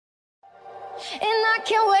And I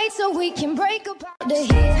can't wait till we can break apart. To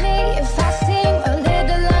hear me if I seem a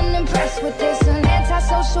little unimpressed with this, an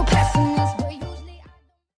antisocial pessimist, but usually I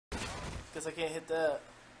don't. Guess I can't hit that.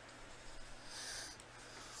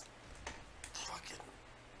 Fucking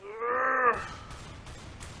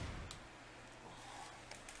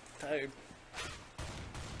tired.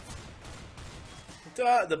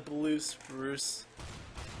 The blue spruce.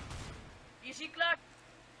 Easy, Clark.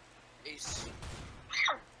 Ace.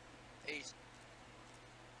 Ace.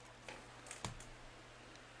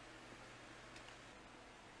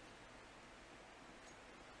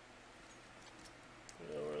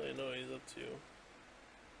 I don't really know what he's up to.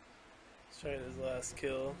 He's trying his last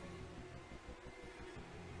kill.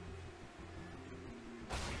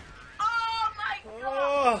 Oh my god!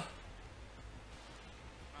 Oh!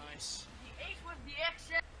 Nice. The ace with the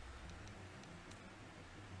exit.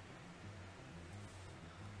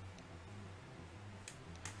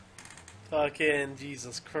 Fucking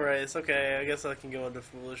Jesus Christ. Okay, I guess I can go into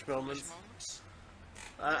foolish moments.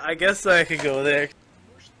 I guess I could go there.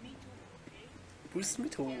 Boost me too, okay? Boost me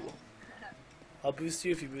too. I'll boost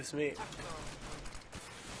you if you boost me.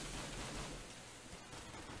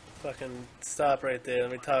 Fucking stop right there.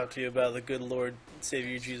 Let me talk to you about the good Lord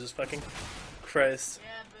Savior Jesus fucking Christ. Yeah,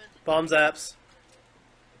 but Bomb zaps.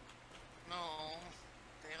 no,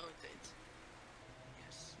 they rotate.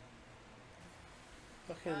 Yes.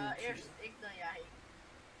 Fucking. Eerst ik dan jij.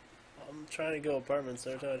 I'm trying to go apartments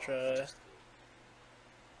every time I try.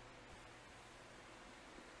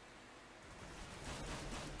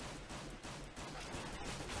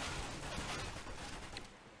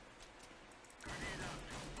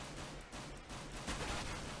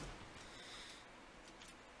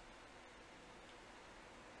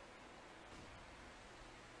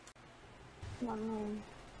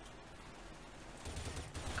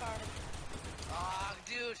 Ah,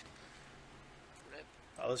 dude. Rip.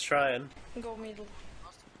 I was trying. Go middle.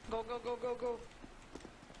 Go, go, go, go, go.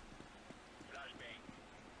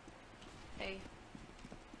 Hey.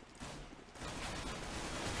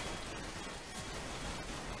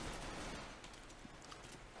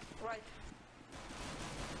 Right.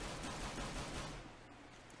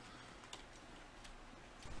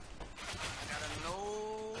 I gotta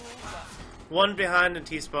know. One behind in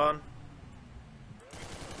T-spawn.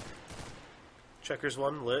 Checkers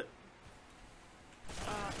one lit.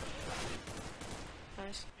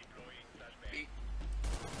 Nice. B.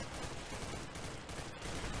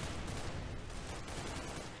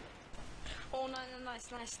 Oh,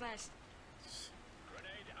 nice, nice, nice.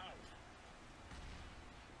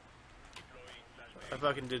 I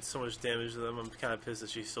fucking did so much damage to them. I'm kind of pissed that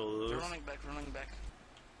she solo They're those. running back, running back.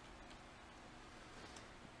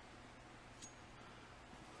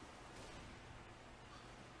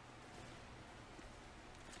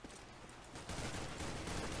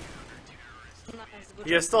 Nice, good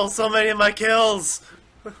You job. stole so many of my kills!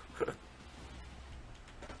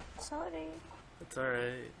 Sorry. It's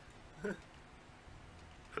alright.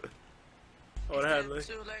 What happened? It's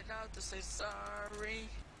too late now to say sorry.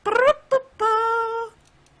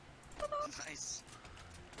 Nice.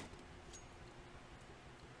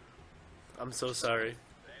 I'm so sorry.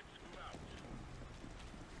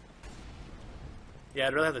 Yeah,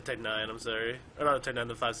 I'd rather have the Tech 9, I'm sorry. Or not the Tech 9,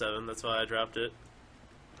 the 5.7, that's why I dropped it.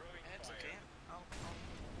 Yeah, it's okay. I'll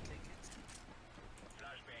take it.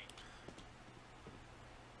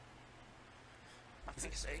 I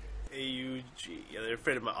think it's A. AUG. Yeah, they're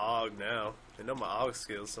afraid of my AUG now. They know my AUG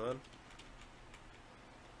skills, son.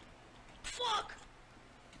 Fuck!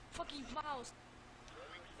 Fucking mouse.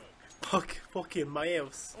 Fucking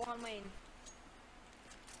mouse. One main.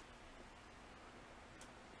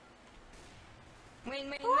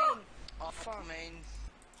 Main. Off fuck main.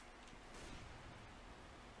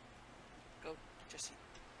 Go, Jesse.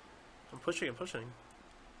 I'm pushing.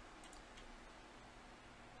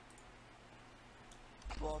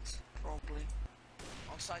 What? Probably.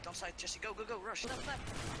 On site, Jesse. Go, rush. Left.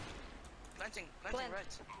 Planting Plant.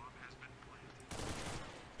 right.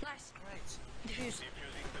 Nice. Great. Diffuse.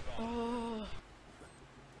 Oh.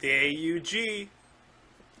 The AUG.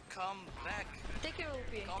 Come back. Take your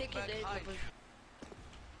OP. Come Take back it. high.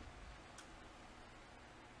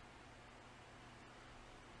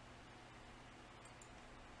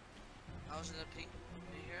 How's it a ping?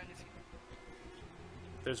 Do you hear anything?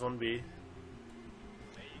 There's one B.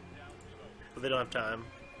 But they don't have time.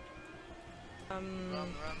 Run,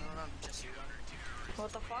 Jesse.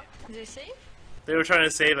 What the fuck? Did they save? They were trying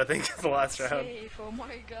to save, I think, the last round. Save. Oh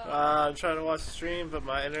my god. I'm trying to watch the stream, but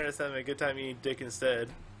my internet's having a good time eating dick instead.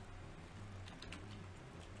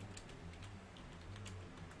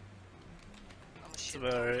 I'm a It's shit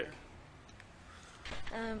about right.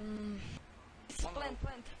 Plant.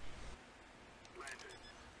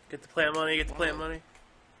 Get the plant money, get the plant money.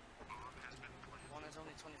 One is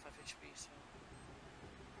only 25 HP, so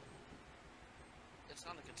it's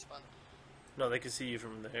not a good spot. No, they can see you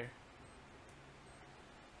from there.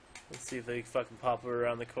 Let's see if they fucking pop her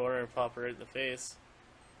around the corner and pop her right in the face.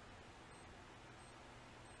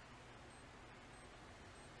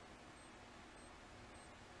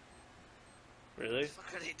 Really? What the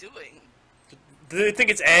fuck are they doing? Do they think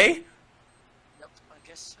it's A? Yep, I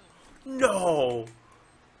guess so. No!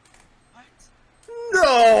 What?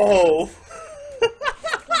 No!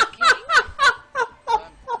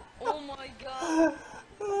 Oh my god.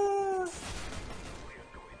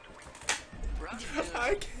 Run, I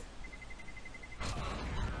dude. can't,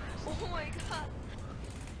 Oh my god.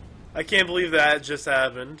 I can't believe that just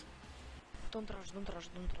happened. Don't rush.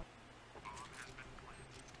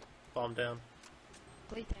 Bomb down.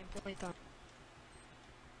 Playtime.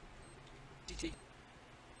 GG.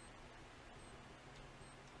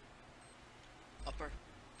 Upper.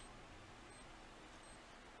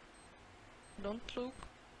 Don't look.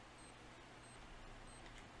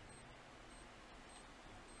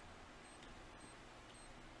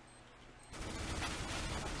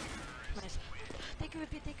 Nice. Take a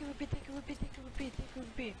VP.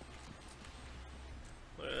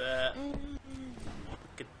 Look at that.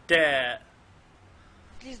 Look at that.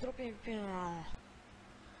 Please drop a VP.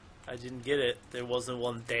 I didn't get it. There wasn't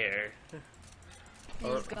one there.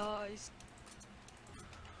 Please, guys.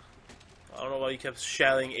 I don't know why you kept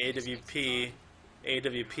shouting AWP.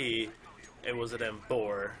 AWP. It was an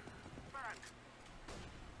M4.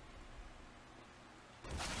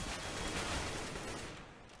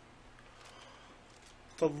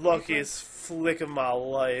 The luckiest flick of my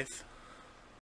life.